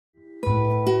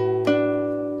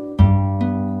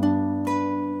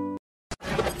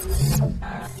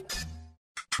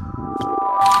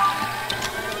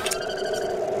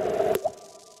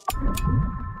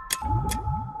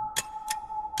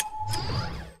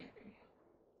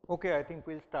Okay, I think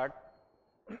we will start.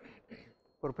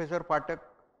 Professor Pathak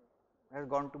has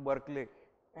gone to Berkeley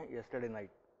yesterday night.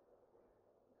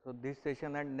 So, this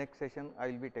session and next session I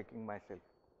will be taking myself.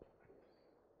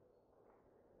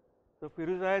 So,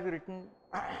 Firuza has written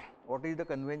what is the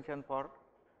convention for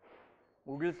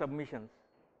Moodle submissions,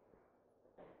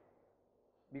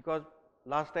 because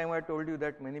last time I told you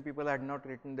that many people had not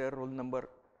written their roll number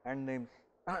and names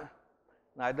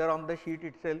neither on the sheet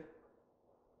itself,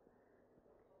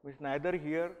 which neither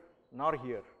here nor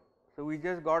here. So, we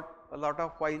just got a lot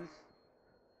of files,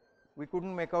 we could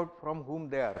not make out from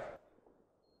whom they are,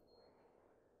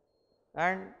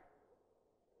 and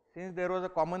since there was a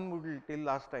common Moodle till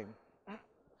last time,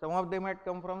 some of them had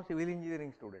come from civil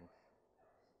engineering students.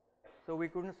 So, we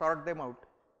could not sort them out.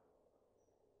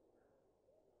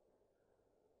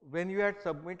 When you had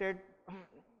submitted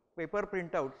paper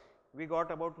printouts, we got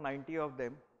about 90 of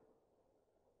them,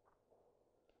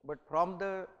 but from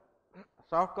the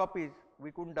soft copies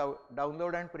we could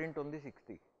download and print only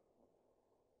 60,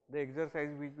 the exercise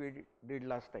which we did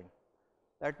last time.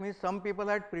 That means some people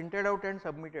had printed out and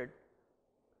submitted,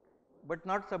 but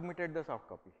not submitted the soft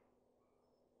copy.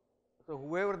 So,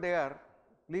 whoever they are,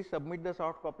 please submit the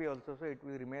soft copy also, so it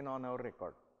will remain on our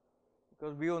record,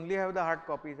 because we only have the hard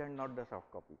copies and not the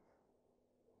soft copies.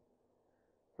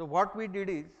 So, what we did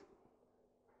is,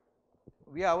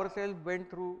 we ourselves went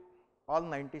through all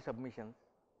 90 submissions,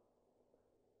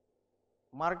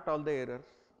 marked all the errors,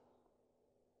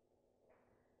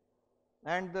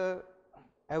 and the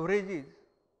averages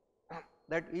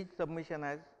that each submission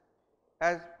has,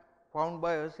 as found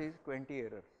by us, is 20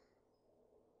 errors,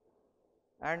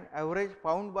 and average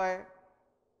found by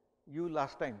you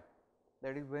last time,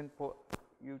 that is when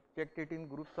you checked it in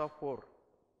groups of 4,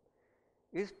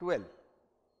 is 12.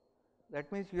 That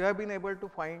means you have been able to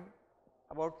find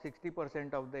about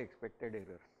 60% of the expected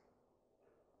errors.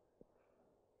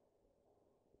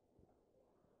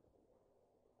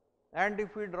 And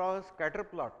if we draw a scatter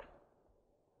plot,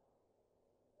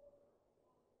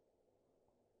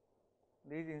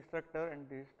 this instructor and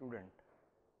this student,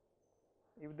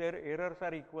 if their errors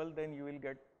are equal, then you will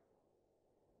get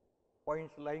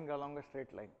points lying along a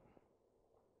straight line.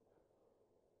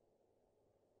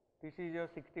 This is your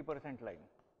 60% line,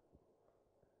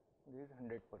 this is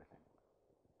 100%.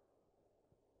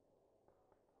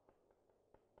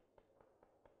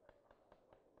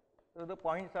 So, the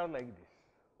points are like this,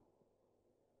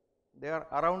 they are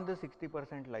around the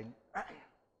 60% line.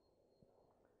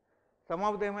 Some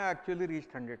of them have actually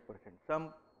reached 100%,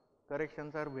 some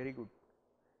corrections are very good,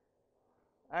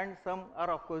 and some are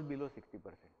of course below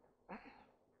 60%.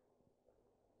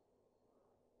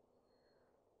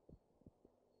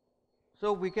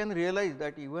 So, we can realize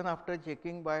that even after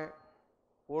checking by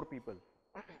 4 people,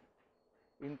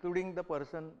 including the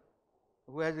person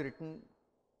who has written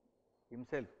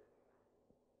himself,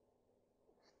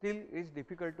 still it is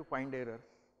difficult to find errors.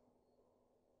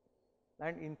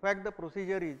 And in fact, the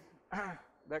procedure is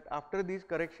that after these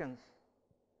corrections,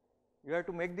 you have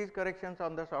to make these corrections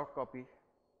on the soft copy,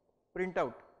 print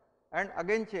out and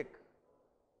again check,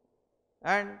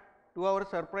 and to our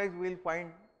surprise we will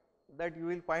find that you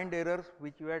will find errors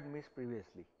which you had missed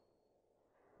previously.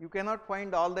 You cannot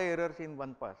find all the errors in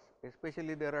one pass,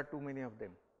 especially there are too many of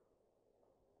them.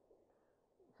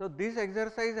 So, this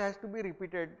exercise has to be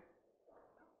repeated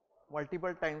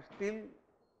multiple times till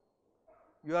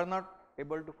you are not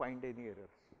able to find any errors.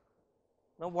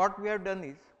 Now, what we have done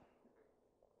is,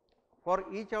 for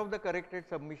each of the corrected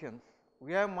submissions,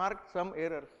 we have marked some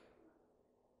errors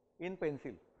in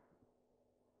pencil,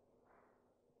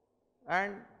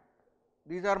 and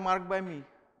these are marked by me.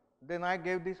 Then I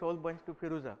gave this whole bunch to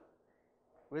Firuza,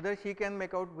 whether she can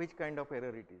make out which kind of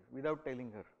error it is without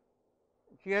telling her.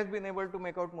 She has been able to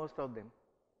make out most of them.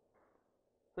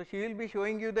 So, she will be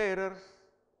showing you the errors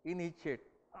in each sheet.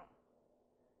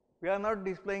 We are not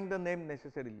displaying the name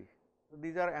necessarily. So,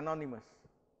 these are anonymous,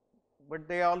 but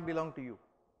they all belong to you.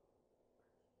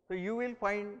 So, you will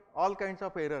find all kinds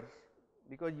of errors,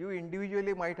 because you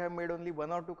individually might have made only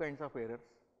 1 or 2 kinds of errors,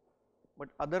 but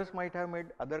others might have made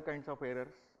other kinds of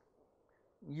errors.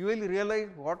 You will realize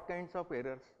what kinds of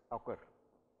errors occur.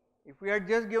 If we had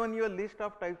just given you a list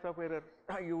of types of errors,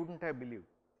 you would not have believed.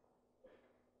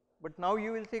 But now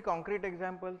you will see concrete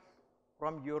examples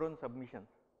from your own submissions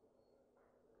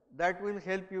that will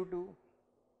help you to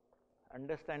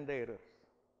understand the errors.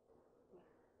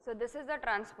 So, this is the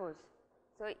transpose.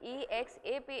 So,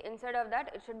 EXAP, instead of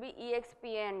that it should be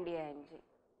EXPA and DING.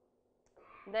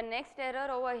 The next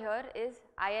error over here is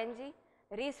ING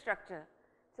restructure.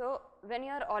 So, when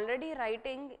you are already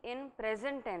writing in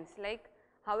present tense, like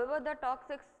however the talk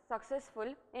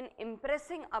successful in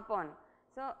impressing upon.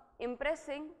 So,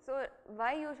 impressing, so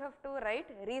why you have to write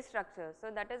restructure?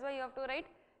 So, that is why you have to write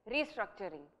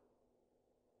restructuring.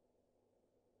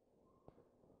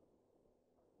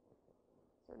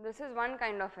 So, this is one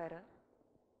kind of error.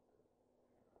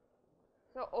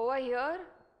 So, over here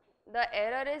the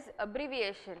error is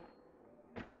abbreviation.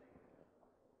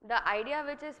 The idea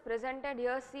which is presented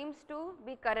here seems to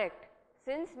be correct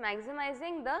since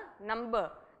maximizing the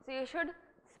number. So, you should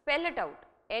spell it out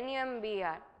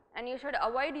NUMBR and you should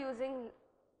avoid using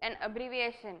an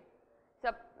abbreviation. So,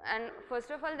 and first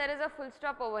of all there is a full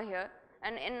stop over here,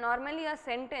 and in normally a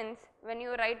sentence when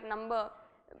you write number,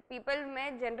 people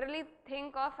may generally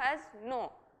think of as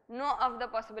no of the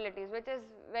possibilities, which is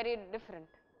very different.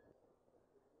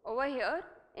 Over here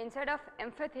instead of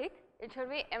emphatic it should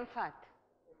be emphath.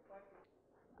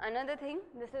 Another thing,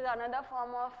 this is another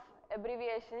form of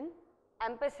abbreviation,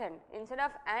 ampersand. Instead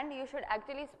of and you should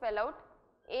actually spell out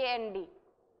AND.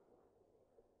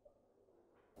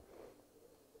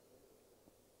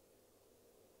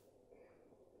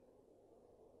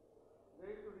 They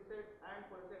used to recite and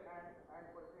per se and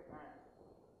per se and.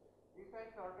 This has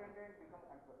shortened and become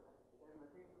ampersand. It has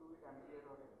nothing to do with ampere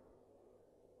or anything.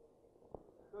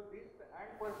 So this and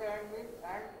per se and means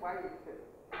and by itself.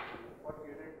 For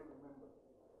children to remember.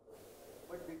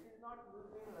 But this is not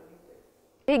used in running text.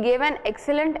 He gave an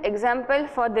excellent example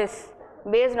for this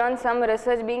based on some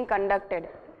research being conducted.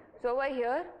 So over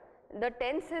here the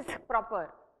tense is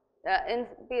proper.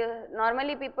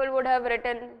 Normally people would have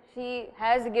written she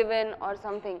has given or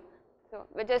something, so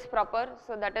which is proper,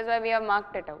 so that is why we have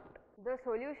marked it out. The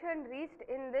solution reached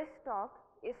in this talk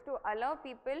is to allow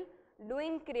people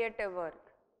doing creative work.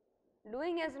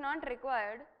 Doing is not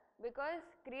required because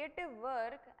creative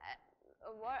work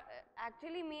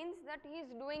actually means that he is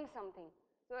doing something.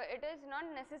 So it is not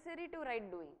necessary to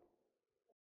write doing.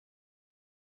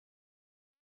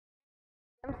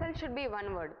 Themselves should be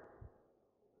one word.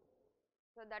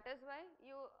 So that is why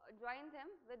you join them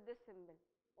with this symbol.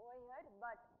 Over here,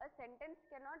 but. A sentence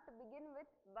cannot begin with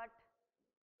but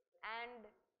and.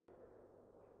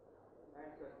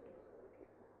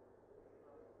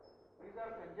 These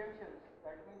are conjunctions,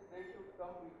 that means they should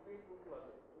come between two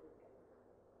clauses.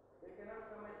 They cannot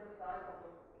come at the start of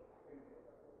the sentence.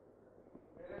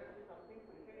 There has to be something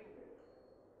preceding them.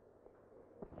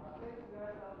 After you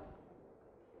have some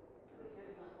special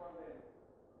use for them,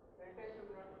 sentence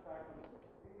should not start with this.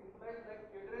 This implies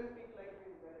like children think like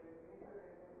this, that they finish the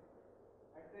sentence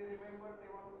and they remember they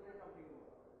want to say something more.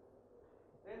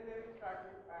 Then they will start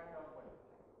with and or but.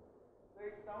 So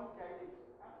it sounds childish.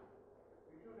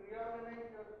 You should reorganize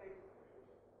your text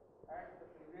and the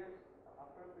previous,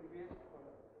 after previous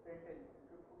sentence, you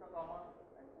should put a comma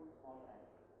and put small and.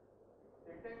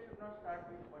 Sentence should not start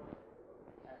with but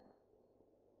and.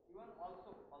 Even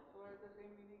also has the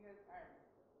same meaning as and.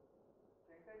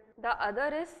 The other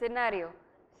is scenario.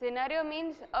 Scenario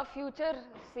means a future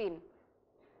scene.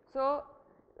 So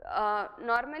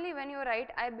normally when you write,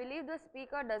 I believe the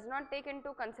speaker does not take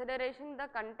into consideration the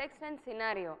context and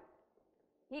scenario.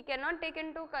 He cannot take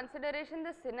into consideration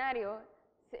the scenario.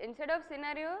 Instead of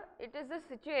scenario, it is the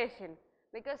situation,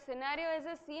 because scenario is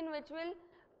a scene which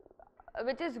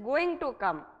is going to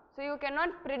come. So you cannot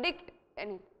predict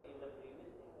anything.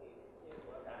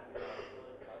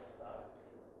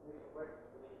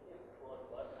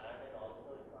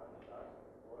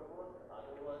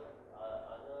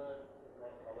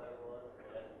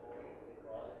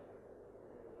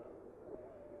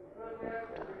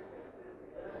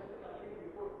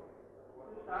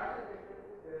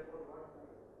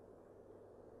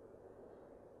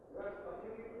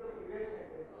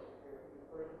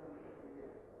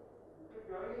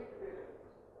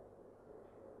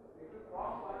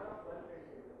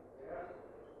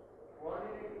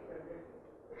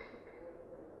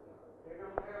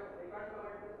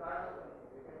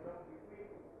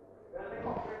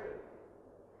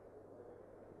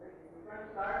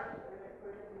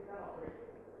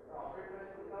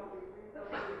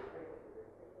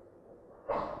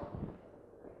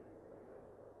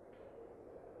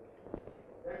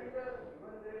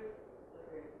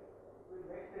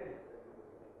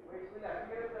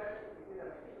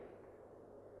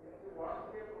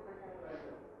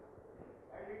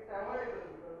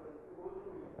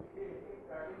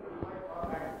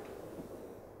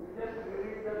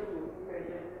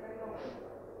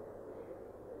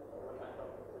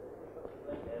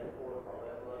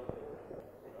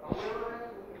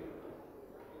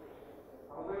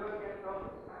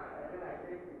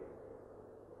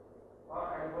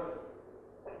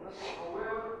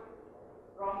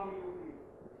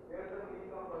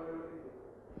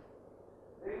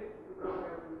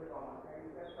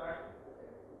 start.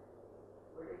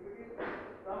 But if it is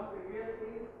some previous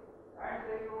thing and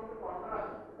then you want to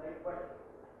contrast, like but,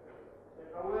 the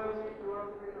however means you want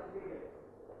to say something else,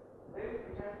 then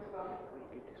it has to come.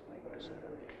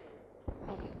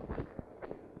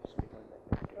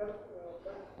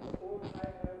 Suppose I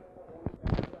have a whole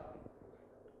paragraph.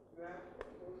 You have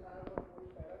suppose I have a whole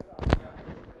paragraph. Yeah.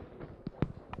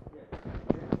 Yes.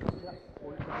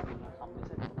 However.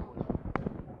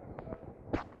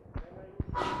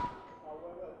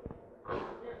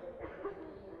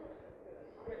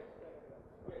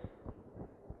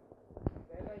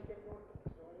 Then I cannot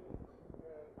join.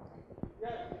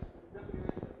 Yes, the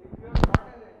previous. If you have not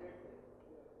an ended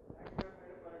and you have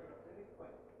made a paragraph, then it's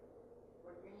fine.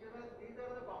 But in general, these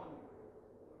are the common ones.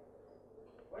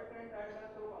 But and are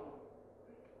so common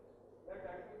that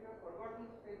at least you have forgotten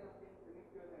to say something, finish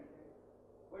your sentence,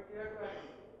 but you have to add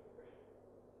it.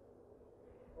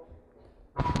 Okay.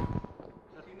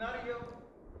 Scenario.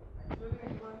 Actually,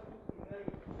 it was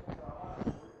scenario. Drama,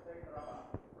 old style drama.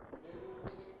 There used to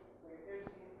be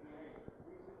painted scenes behind,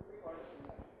 which used to be called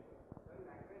scenario. Well,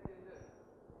 language changes.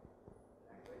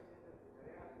 Language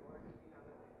changes. What is in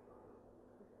other things?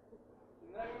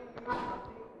 Scenario means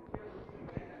something which you have to be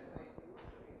behind.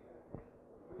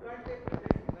 You can't take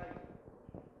present scenario.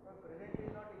 Because present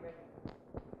is not imaginary.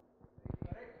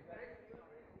 Correct your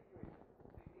situation.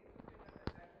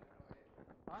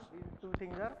 These two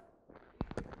things are.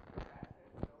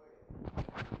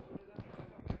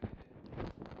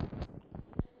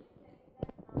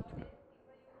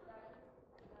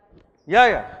 Yeah,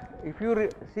 yeah. If you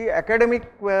see academic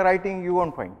writing, you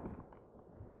won't find.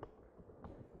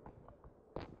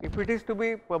 If it is to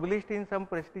be published in some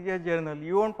prestigious journal,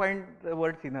 you won't find the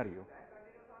word scenario.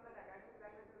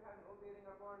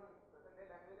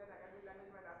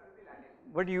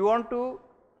 But you want to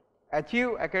achieve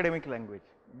academic language,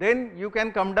 then you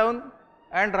can come down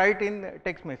and write in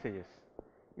text messages.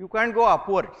 You can't go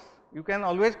upwards, you can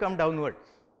always come downwards.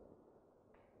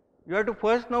 You have to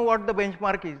first know what the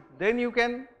benchmark is, then you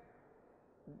can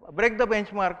break the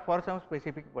benchmark for some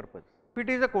specific purpose. If it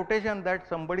is a quotation that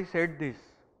somebody said this,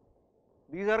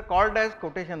 these are called as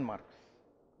quotation marks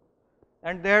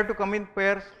and they have to come in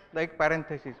pairs like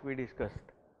parenthesis we discussed.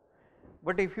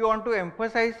 But if you want to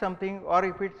emphasize something or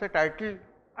if it's a title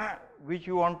which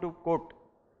you want to quote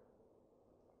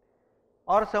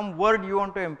or some word you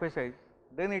want to emphasize,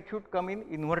 then it should come in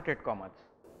inverted commas.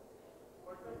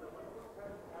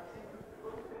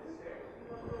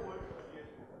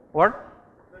 What?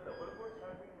 The double quotes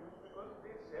have been used because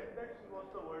they said that she was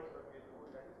the world's luckiest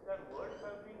woman. That is, their words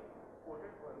have been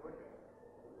quoted verbatim.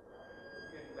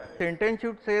 Sentence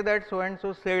should say that so and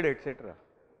so said, etc.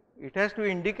 It has to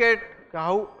indicate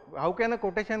how can a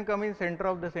quotation come in center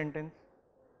of the sentence?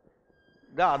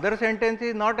 The other sentence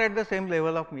is not at the same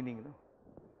level of meaning. No?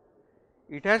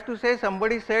 It has to say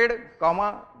somebody said,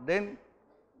 comma, then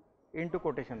into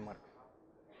quotation marks.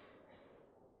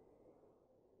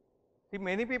 See,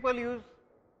 many people use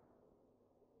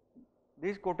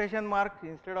these quotation marks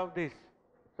instead of this.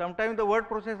 Sometimes the word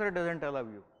processor doesn't allow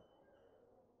you.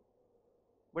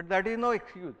 But that is no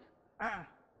excuse.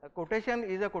 A quotation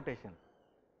is a quotation.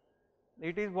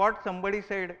 It is what somebody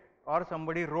said or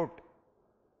somebody wrote.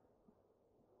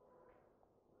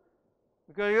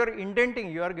 Because you are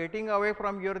indenting, you are getting away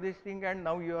from your this thing and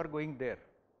now you are going there.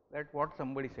 That's what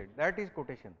somebody said. That is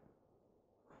quotation.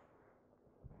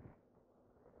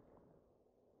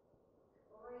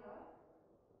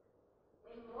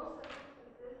 In most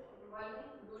circumstances involving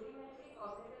rudimentary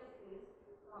cognitive skills,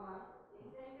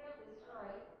 incentive destroy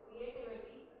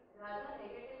creativity, rather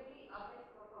negatively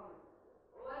affects performance.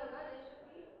 Over here, there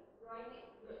should be joining.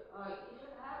 You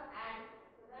should have and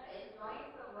so that it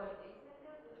joins the word.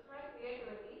 Incentives destroy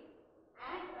creativity,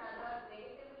 and rather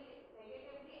negatively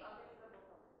affects the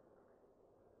performance.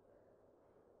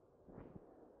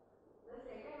 The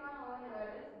second one over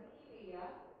here is Wikipedia,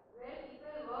 where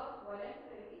people work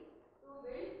voluntarily to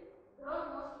build the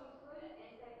most useful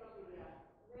encyclopedia.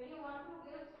 When you want to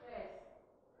give stress,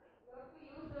 you have to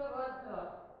use the word the,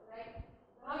 like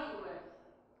the US.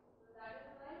 So that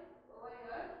is why over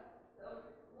here, the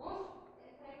most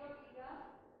encyclopedia,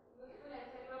 useful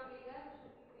encyclopedia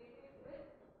should be prefixed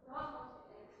with the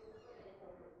most useful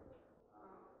encyclopedia.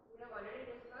 We have already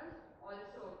discussed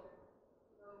also.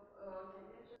 The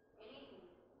sentence should anything.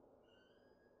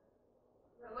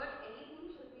 The word anything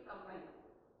should be combined.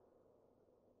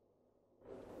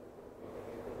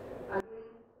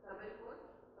 Again, double quotes,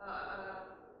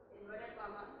 inverted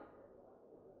comma.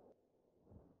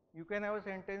 You can have a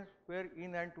sentence where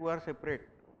in and to are separate.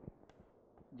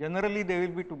 Generally, they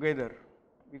will be together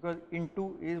because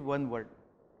into is one word.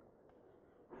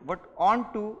 but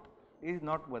onto is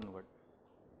not one word.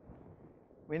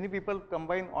 Many people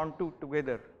combine onto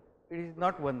together. It is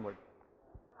not one word.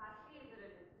 Fastly is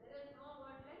written. There is no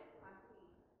word like fastly.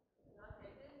 The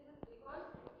sentence is because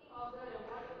thinking of the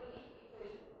reward of each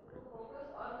people to focus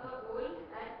on the goal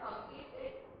and complete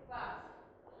it fast,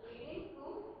 leading to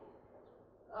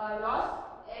loss,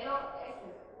 LOSS,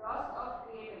 loss of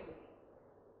creativity.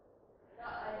 The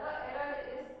other error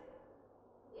is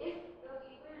if the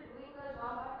people doing the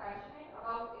job are passionate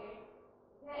about it,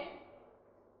 then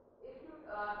if you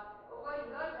over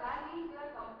here that means you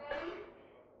are comparing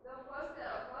the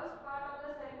first part of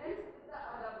the sentence with the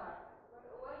other part. But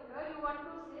over here you want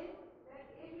to say that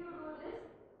if you do this,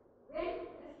 then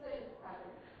this will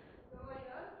happen. So over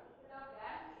here instead of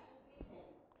dash it should be then.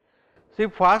 See,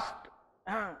 fast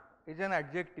is an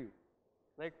adjective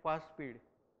like fast speed,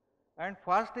 and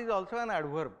fast is also an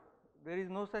adverb. There is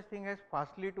no such thing as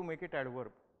fastly to make it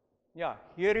adverb. Yeah,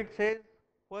 here it says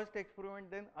first experiment,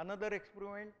 then another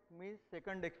experiment means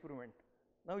second experiment.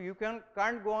 Now you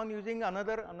can't go on using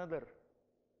another.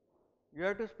 You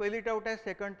have to spell it out as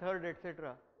second, third,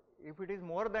 etc. If it is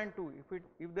more than two,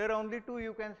 if there are only two,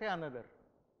 you can say another.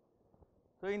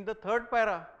 So in the third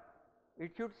para,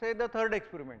 it should say the third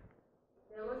experiment.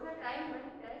 There was a time when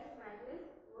test matches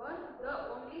were the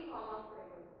only form of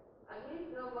cricket. Again,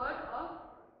 the word the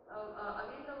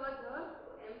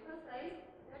to emphasize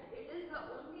that it is the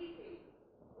only thing,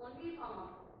 only form of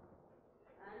cricket.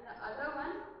 And the other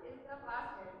one is the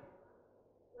past tense.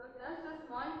 So just a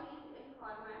small change in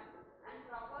format and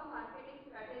proper marketing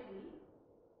strategy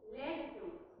led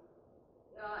to.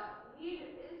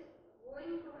 Lead is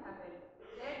going to happen.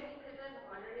 Led means it has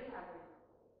already happened.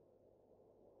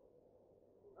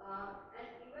 And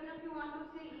even if you want to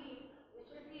say lead, it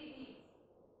should be leads.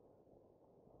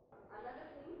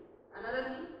 Another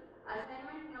thing,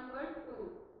 assignment number 2.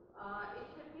 It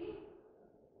should be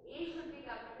A should be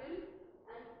capital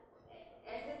and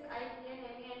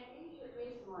SSIGNMENT should be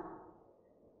small.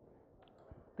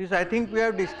 This I think we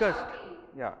have discussed.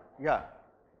 Shouting. Yeah.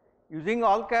 Using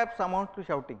all caps amounts to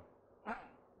shouting.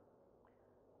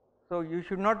 So you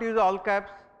should not use all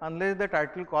caps unless the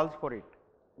title calls for it.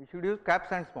 You should use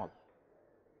caps and small.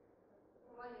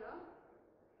 Over here,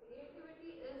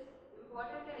 creativity is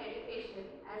important in education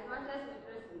as much as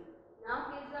literacy.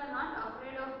 Now kids are not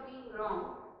afraid of being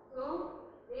wrong, so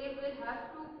they will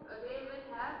have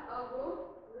a go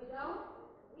without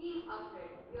being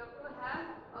afraid. You have to have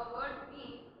a word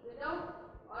being without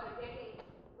or getting,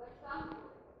 but some.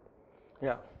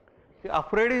 Yeah. See,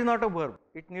 afraid is not a verb.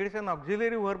 It needs an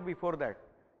auxiliary verb before that.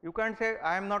 You can't say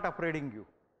I am not afraiding you.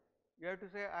 You have to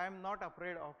say I am not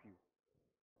afraid of you.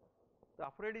 So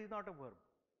afraid is not a verb.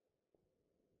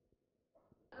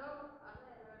 Other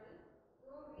error is,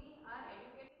 so we are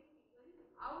educating people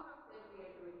out of their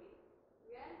creativity.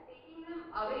 We are taking them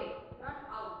away, not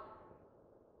out.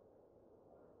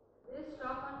 This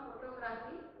talk on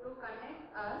photography to connect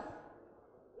us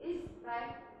is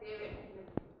by David.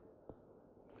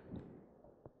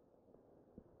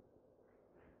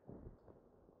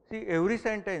 See, every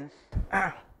sentence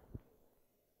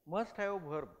must have a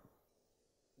verb.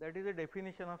 That is the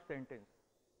definition of sentence.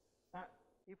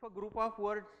 If a group of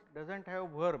words doesn't have a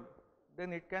verb,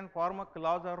 then it can form a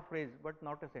clause or phrase, but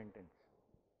not a sentence.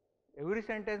 Every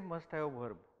sentence must have a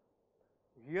verb.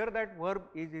 Here that verb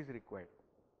is required.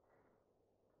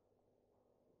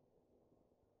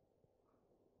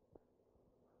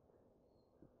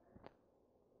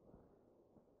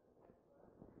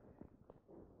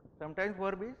 Sometimes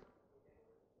verb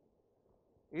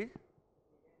is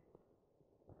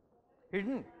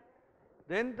hidden.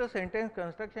 Then the sentence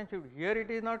construction should, here it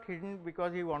is not hidden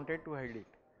because he wanted to hide it.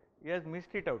 He has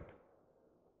missed it out.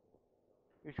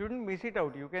 You shouldn't miss it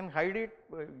out. You can hide it.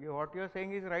 What you are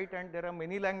saying is right, and there are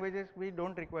many languages which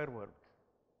don't require verbs.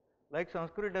 Like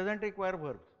Sanskrit doesn't require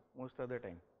verbs most of the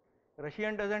time.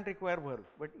 Russian doesn't require verbs,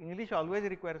 but English always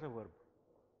requires a verb.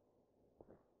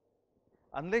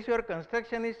 Unless your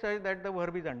construction is such that the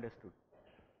verb is understood.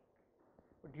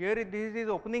 But here this is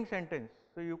opening sentence,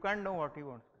 so you can't know what he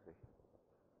wants to say.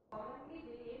 Commonly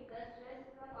believe that stress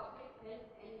is a public health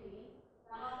enemy.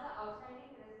 Some of the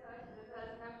outstanding research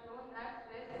results have shown that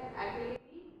stress can actually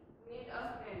be made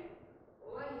a friend.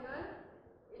 Over here,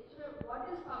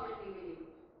 what is commonly believed?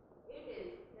 It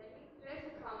is. That means stress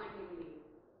is commonly believed.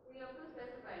 So you have to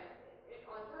specify. It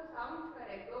also sounds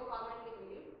correct, though commonly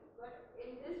believed, but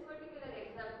in this particular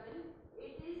example,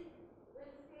 it is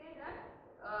will say that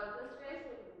the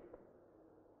stress will be.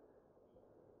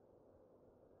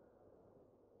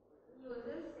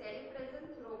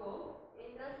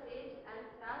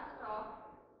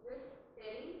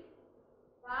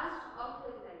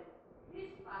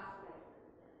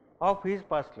 of his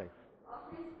past life. Of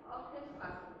his past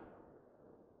life.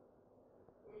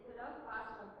 Instead of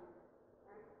past of his.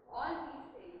 And all these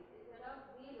things instead of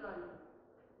these only.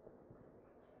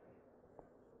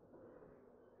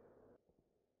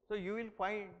 So you will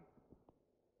find,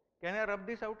 can I rub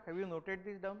this out? Have you noted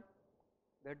this down?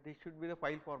 That this should be the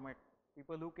file format.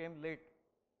 People who came late,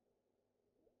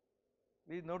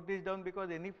 please note this down because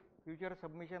any future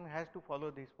submission has to follow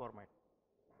this format.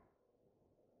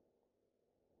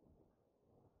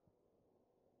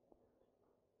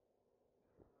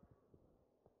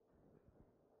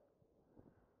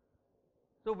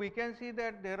 So we can see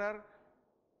that there are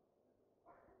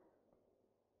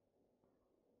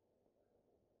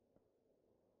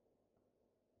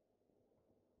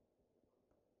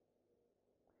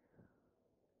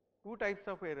two types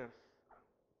of errors.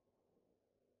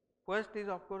 First is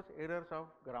of course errors of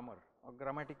grammar or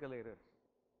grammatical errors.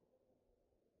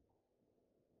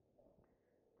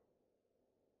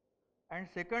 And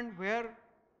second, where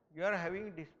you are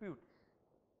having disputes.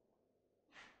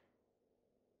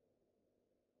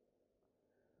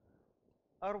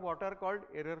 Or what are called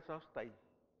errors of style.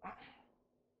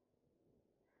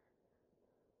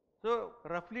 So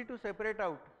roughly to separate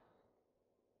out,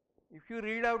 if you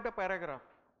read out a paragraph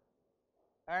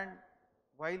and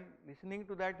while listening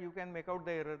to that you can make out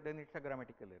the error, then it's a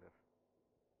grammatical error.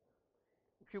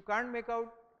 If you can't make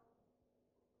out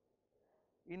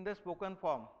in the spoken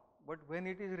form, but when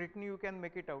it is written you can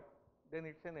make it out, then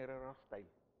it's an error of style.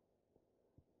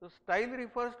 So style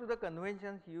refers to the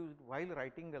conventions used while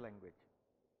writing the language.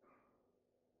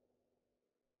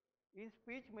 In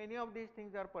speech, many of these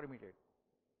things are permitted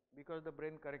because the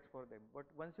brain corrects for them. But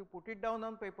once you put it down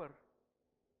on paper,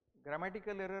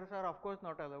 grammatical errors are of course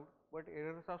not allowed, but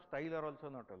errors of style are also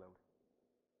not allowed.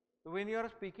 So when you are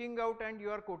speaking out and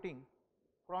you are quoting,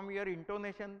 from your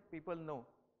intonation people know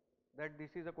that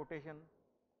this is a quotation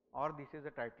or this is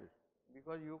a title,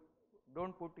 because you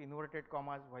don't put inverted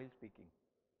commas while speaking.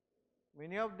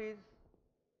 Many of these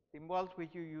symbols which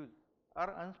you use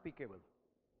are unspeakable.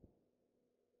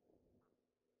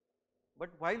 But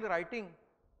while writing,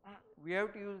 we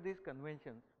have to use these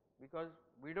conventions because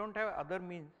we don't have other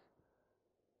means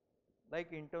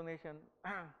like intonation,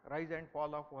 rise and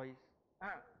fall of voice,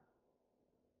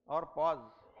 or pause,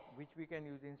 which we can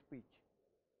use in speech.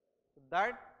 So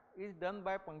that is done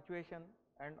by punctuation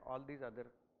and all these other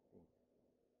things.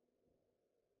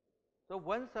 So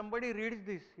once somebody reads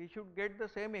this, he should get the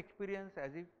same experience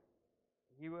as if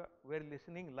he were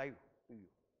listening live to you.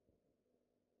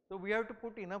 So we have to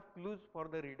put enough clues for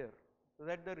the reader so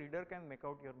that the reader can make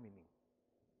out your meaning.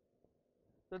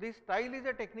 So this style is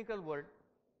a technical word.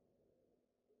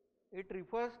 It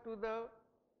refers to the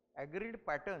agreed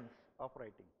patterns of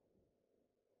writing.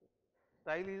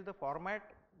 Style is the format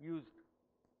used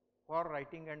for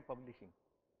writing and publishing.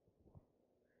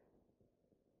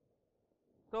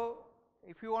 So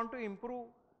if you want to improve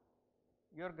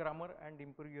your grammar and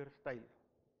improve your style,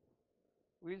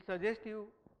 we will suggest you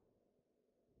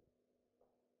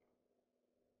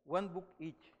one book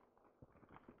each.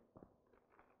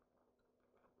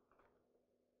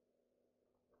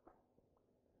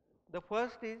 The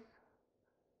first is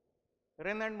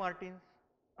Wren and Martin's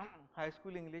High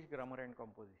School English Grammar and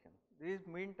Composition. This is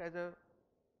meant as a,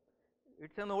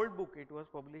 it's an old book, it was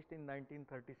published in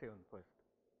 1937 first.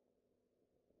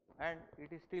 And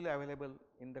it is still available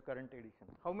in the current edition.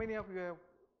 How many of you have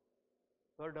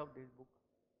heard of this book?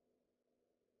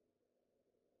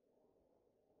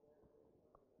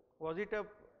 Was it a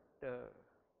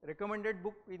recommended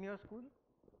book in your school?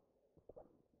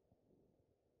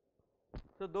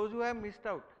 So those who have missed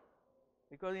out,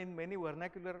 because in many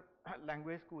vernacular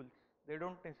language schools, they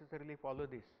don't necessarily follow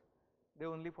this. They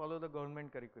only follow the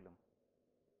government curriculum.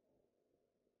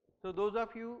 So those of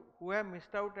you who have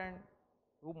missed out and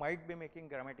who might be making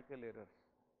grammatical errors,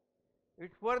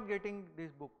 it's worth getting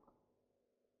this book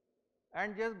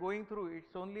and just going through.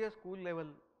 It's only a school level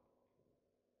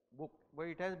book, but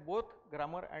it has both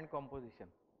grammar and composition.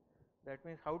 That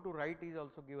means how to write is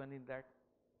also given in that.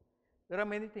 There are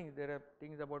many things. There are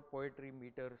things about poetry,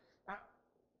 meters.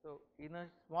 So in a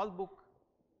small book,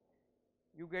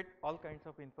 you get all kinds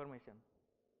of information.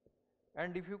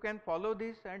 And if you can follow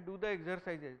this and do the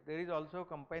exercises, there is also a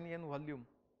companion volume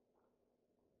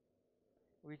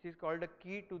which is called a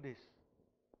key to this.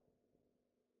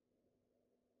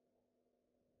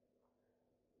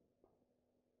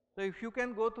 So if you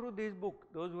can go through this book,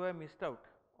 those who have missed out,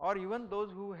 or even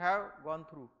those who have gone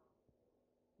through,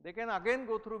 they can again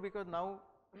go through, because now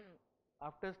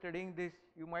after studying this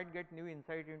you might get new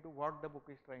insight into what the book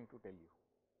is trying to tell you,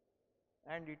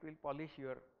 and it will polish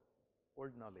your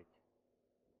old knowledge.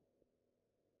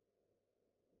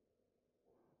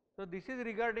 So, this is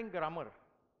regarding grammar.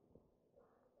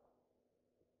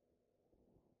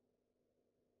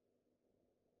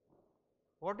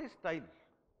 What is style?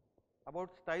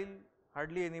 About style,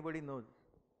 hardly anybody knows.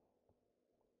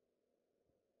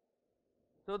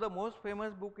 So, the most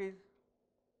famous book is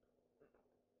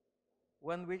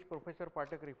one which Professor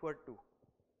Pathak referred to,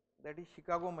 that is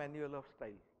Chicago Manual of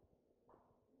Style.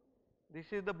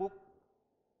 This is the book,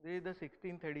 this is the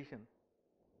 16th edition.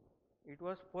 It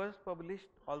was first published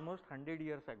almost 100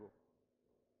 years ago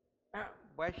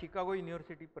by Chicago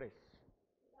University Press.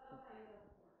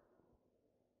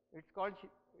 It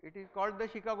is called the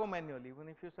Chicago Manual. Even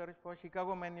if you search for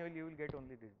Chicago Manual, you will get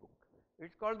only this book.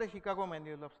 It's called the Chicago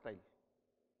Manual of Style.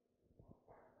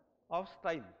 Of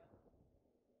style,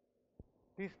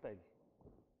 this style.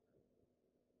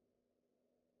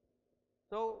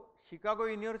 So, Chicago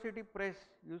University Press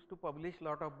used to publish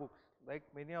lot of books, like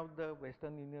many of the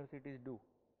Western universities do.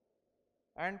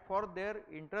 And for their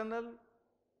internal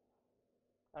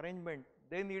arrangement,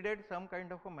 they needed some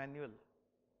kind of a manual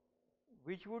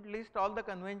which would list all the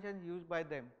conventions used by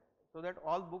them, so that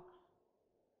all books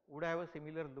would have a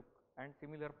similar look and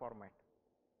similar format.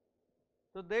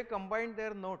 So, they combined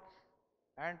their notes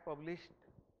and published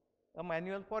a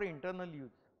manual for internal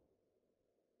use.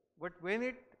 But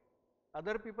when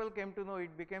other people came to know,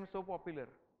 it became so popular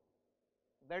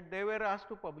that they were asked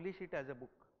to publish it as a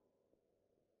book.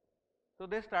 So,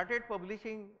 they started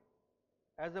publishing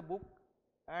as a book,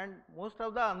 and most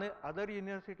of the other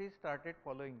universities started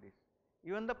following this.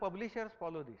 Even the publishers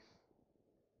follow this.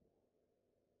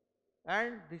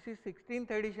 And this is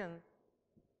 16th edition.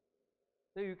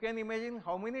 So, you can imagine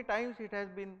how many times it has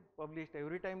been published.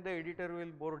 Every time the editorial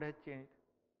board has changed.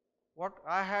 What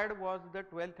I had was the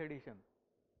 12th edition,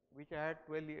 which I had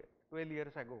 12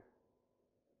 years ago.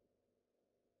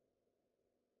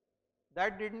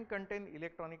 That did not contain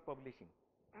electronic publishing.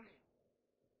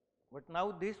 But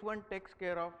now this one takes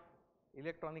care of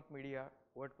electronic media,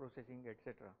 word processing,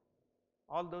 etc.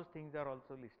 All those things are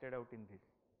also listed out in this.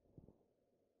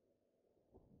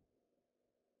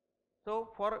 So,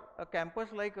 for a campus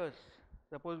like us,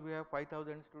 suppose we have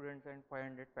 5,000 students and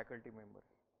 500 faculty members,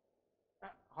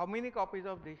 how many copies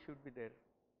of this should be there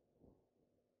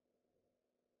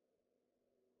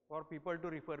for people to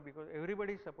refer, because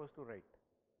everybody is supposed to write?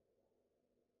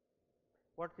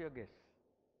 What's your guess?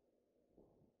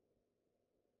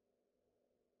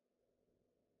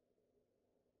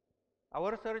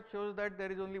 Our search shows that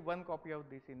there is only one copy of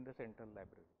this in the central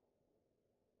library,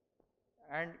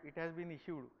 and it has been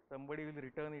issued. Somebody will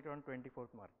return it on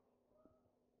 24th March.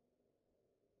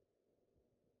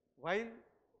 While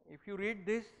if you read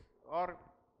this or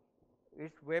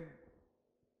its web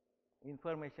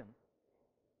information,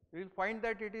 you will find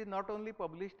that it is not only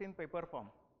published in paper form,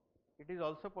 it is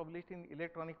also published in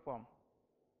electronic form,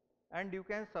 and you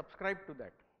can subscribe to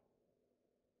that.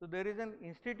 So, there is an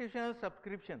institutional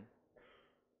subscription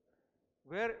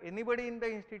where anybody in the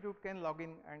institute can log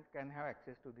in and can have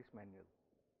access to this manual.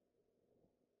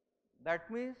 That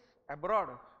means abroad,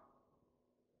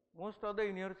 most of the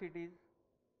universities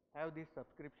have this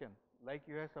subscription, like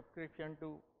you have subscription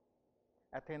to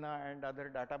Athena and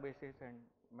other databases and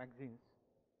magazines,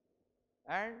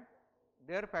 and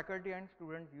their faculty and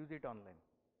students use it online.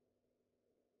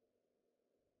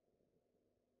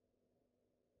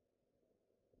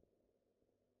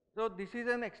 So, this is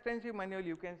an extensive manual,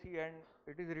 you can see, and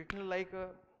it is written like a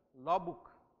law book,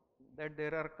 that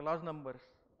there are clause numbers,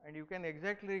 and you can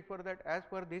exactly refer that as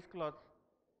per this clause,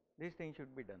 this thing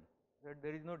should be done, that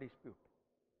there is no dispute.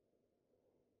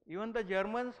 Even the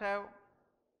Germans have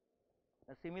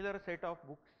a similar set of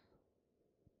books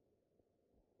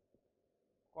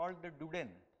called the Duden.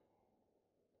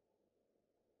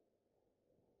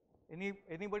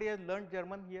 Anybody has learned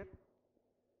German here?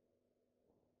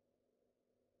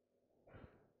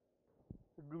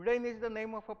 Duden is the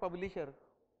name of a publisher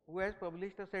who has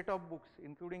published a set of books,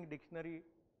 including dictionary,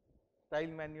 style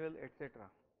manual, etc.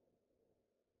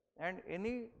 And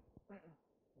any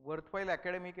worthwhile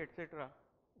academic, etc.,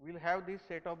 will have this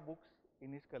set of books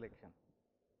in his collection.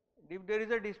 If there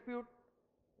is a dispute,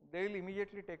 they will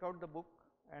immediately take out the book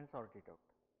and sort it out.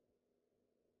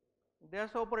 They are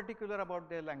so particular about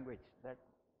their language that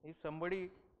if somebody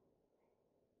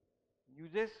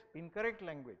uses incorrect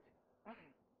language,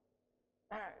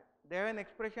 they have an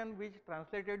expression which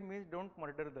translated means don't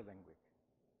murder the language.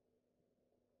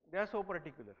 They are so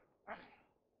particular.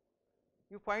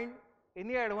 You find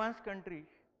any advanced country,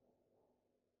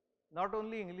 not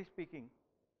only English speaking,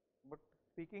 but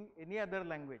speaking any other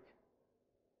language,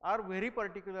 are very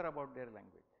particular about their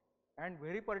language and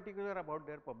very particular about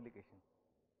their publication.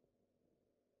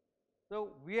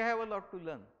 So, we have a lot to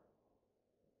learn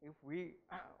if we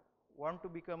want to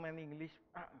become an English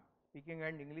speaking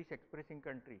and English expressing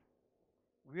country,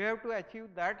 we have to achieve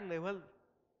that level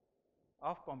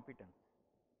of competence.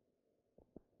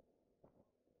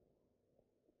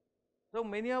 So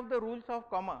many of the rules of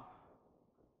comma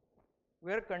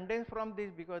were condensed from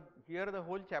this, because here the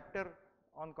whole chapter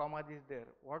on commas is there.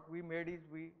 What we made is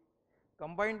we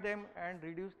combined them and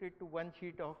reduced it to one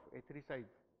sheet of A3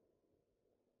 size,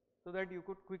 so that you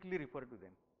could quickly refer to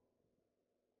them.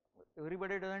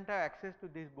 Everybody doesn't have access to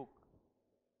this book.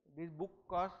 This book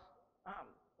costs,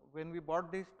 when we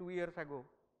bought this 2 years ago,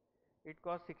 it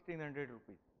cost 1600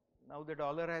 rupees. Now the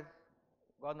dollar has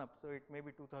gone up, so it may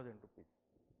be 2000 rupees.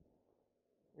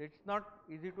 It's not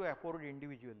easy to afford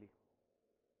individually.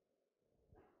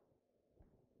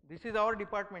 This is our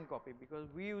department copy, because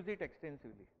we use it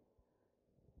extensively.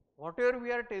 Whatever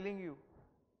we are telling you,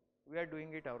 we are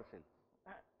doing it ourselves.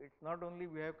 It's not only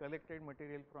we have collected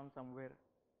material from somewhere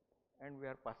and we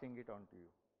are passing it on to you.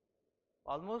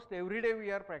 Almost every day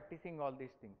we are practicing all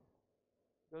these things,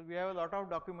 because we have a lot of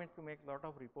documents to make, lot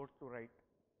of reports to write,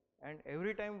 and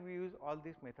every time we use all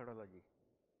this methodology.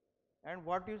 And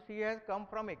what you see has come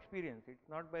from experience, it's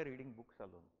not by reading books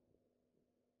alone.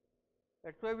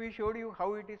 That's why we showed you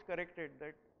how it is corrected,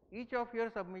 that each of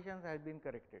your submissions has been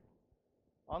corrected.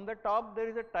 On the top there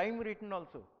is a time written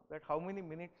also, that how many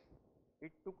minutes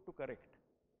it took to correct.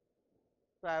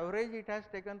 So average it has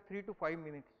taken 3 to 5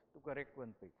 minutes to correct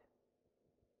one page.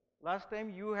 Last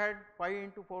time you had 5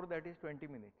 into 4, that is 20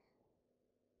 minutes,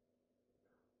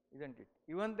 isn't it?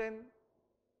 Even then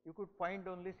you could find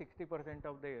only 60%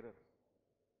 of the errors.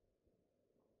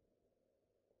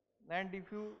 And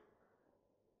if you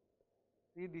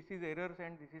see, this is errors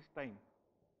and this is time.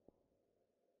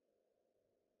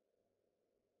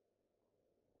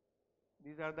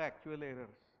 These are the actual errors.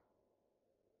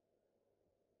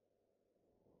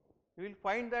 You will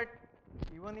find that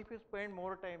even if you spend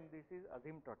more time, this is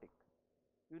asymptotic.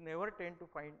 You never tend to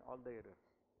find all the errors.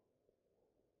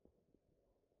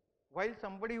 While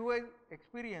somebody who has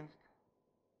experienced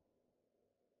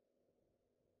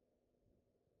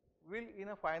will in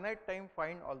a finite time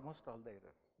find almost all the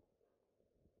errors.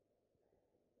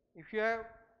 If you have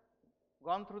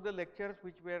gone through the lectures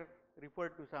which were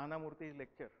referred to, Sahana Murthy's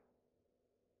lecture,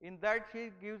 in that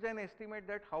she gives an estimate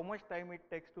that how much time it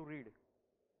takes to read,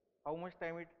 how much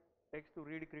time it takes to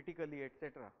read critically,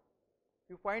 etc.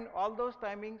 You find all those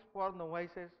timings for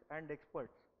novices and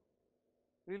experts.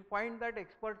 You will find that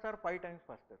experts are 5 times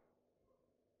faster.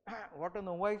 What a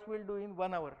novice will do in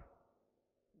 1 hour,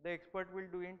 the expert will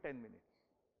do in 10 minutes.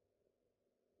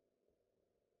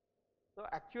 So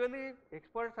actually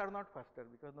experts are not faster,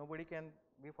 because nobody can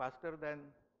be faster than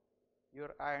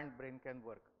your eye and brain can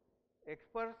work.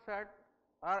 Experts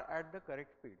are at the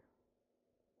correct speed.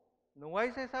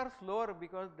 Novices are slower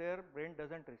because their brain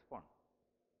doesn't respond.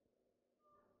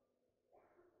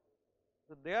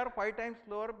 So they are 5 times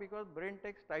slower because brain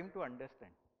takes time to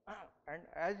understand. And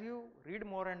as you read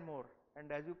more and more,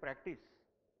 and as you practice,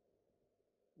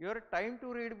 your time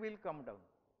to read will come down.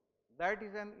 That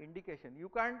is an indication. You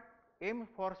can't aim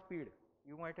for speed.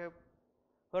 You might have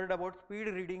heard about speed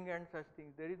reading and such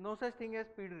things. There is no such thing as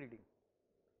speed reading.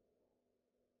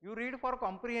 You read for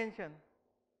comprehension,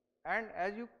 and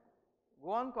as you go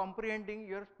on comprehending,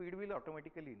 your speed will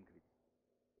automatically increase.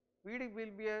 Speed will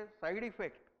be a side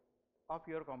effect of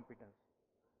your competence.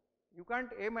 You can't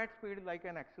aim at speed like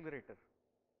an accelerator.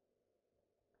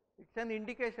 It's an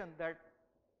indication that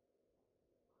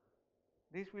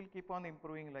this will keep on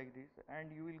improving like this,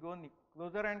 and you will go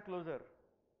closer and closer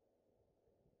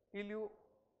till you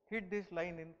hit this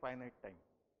line in finite time.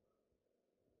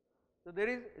 So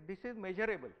this is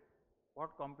measurable.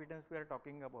 What competence we are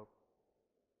talking about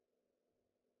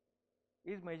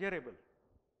is measurable.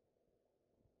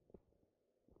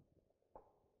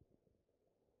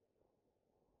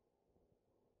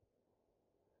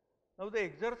 Now the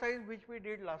exercise which we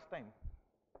did last time,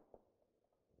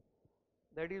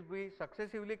 that is, we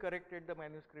successively corrected the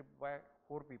manuscript by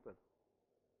 4 people.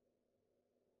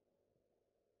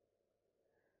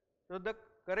 So the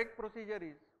correct procedure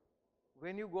is,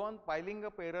 when you go on piling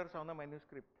up errors on a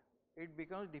manuscript, it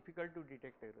becomes difficult to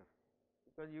detect errors,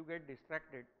 because you get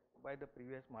distracted by the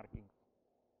previous markings.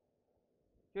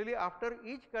 Actually, after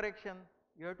each correction,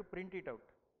 you have to print it out.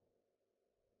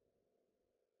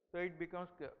 So it becomes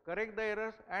correct the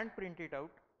errors and print it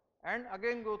out, and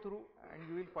again go through, and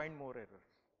you will find more errors.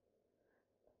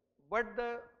 But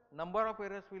the number of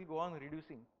errors will go on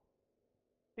reducing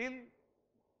till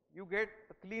you get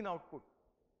a clean output.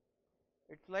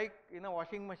 It's like in a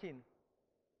washing machine,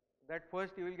 that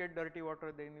first you will get dirty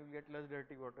water, then you will get less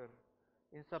dirty water.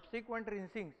 In subsequent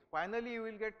rinsings, finally you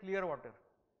will get clear water.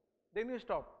 Then you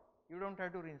stop. You don't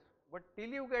have to rinse. But till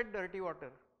you get dirty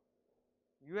water,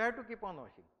 you have to keep on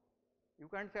washing. You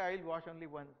can't say I will wash only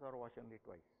once or wash only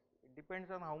twice. It depends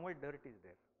on how much dirt is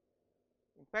there.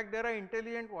 In fact, there are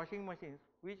intelligent washing machines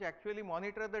which actually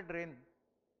monitor the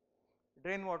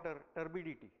drain water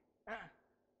turbidity.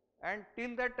 And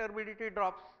till that turbidity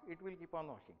drops, it will keep on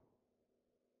washing.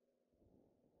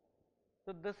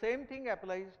 So the same thing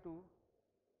applies to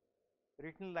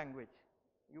written language.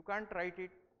 You can't write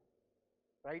it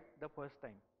right the first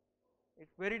time.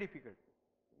 It's very difficult.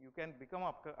 You can become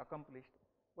accomplished,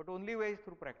 but only way is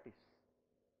through practice.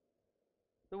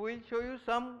 So we will show you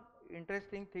some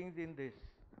interesting things in this.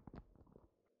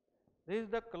 This is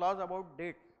the clause about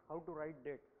dates, how to write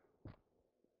dates.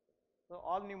 So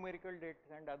all numerical dates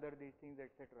and other these things,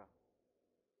 etc.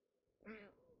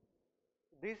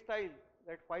 This style,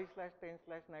 that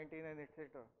 5/10/19 and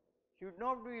etc. should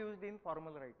not be used in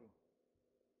formal writing,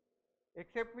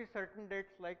 except with certain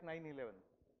dates like 9/11,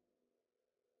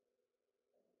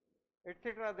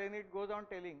 etc. Then it goes on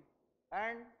telling,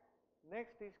 and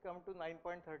next is come to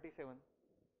 9.37.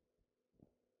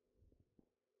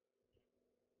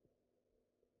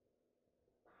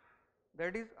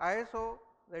 That is ISO,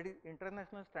 that is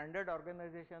International Standard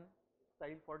Organization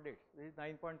style for dates. This is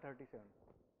 9.37.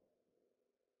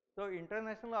 So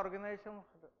International Organization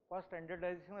for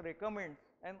Standardization recommends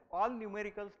an all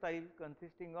numerical style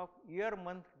consisting of year,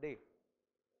 month, day.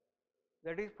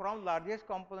 That is from largest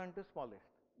component to smallest.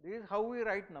 This is how we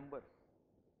write numbers.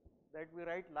 That we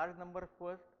write large numbers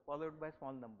first, followed by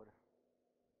small numbers.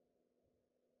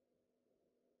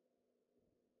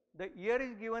 The year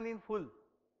is given in full,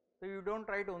 so you don't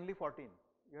write only 14.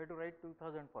 You have to write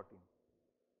 2014.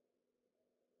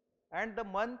 And the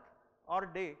month or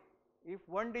day, if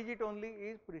one digit only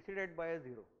is preceded by a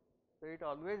 0, so it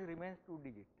always remains 2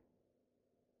 digit.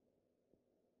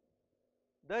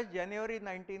 Thus January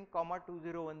 19,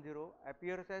 2010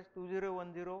 appears as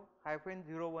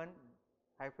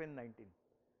 2010-01-19.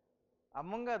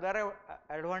 Among other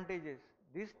advantages,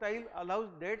 this style allows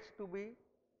dates to be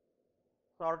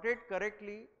sorted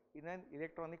correctly in an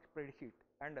electronic spreadsheet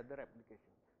and other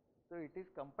applications. So it is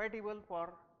compatible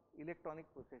for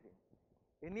electronic processing.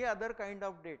 Any other kind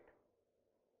of date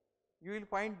you will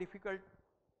find difficult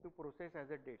to process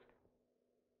as a date.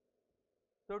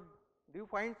 So do you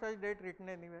find such date written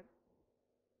anywhere?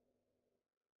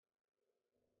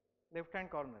 Left hand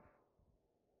corner.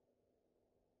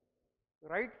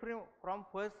 Right from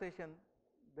first session,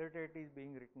 the date is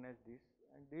being written as this,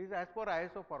 and this is as per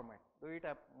ISO format, though it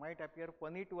might appear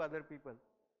funny to other people.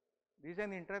 This is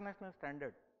an international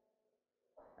standard,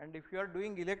 and if you are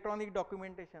doing electronic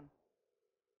documentation,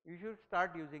 you should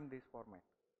start using this format.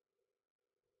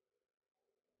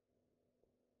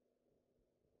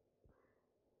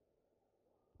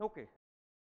 Okay,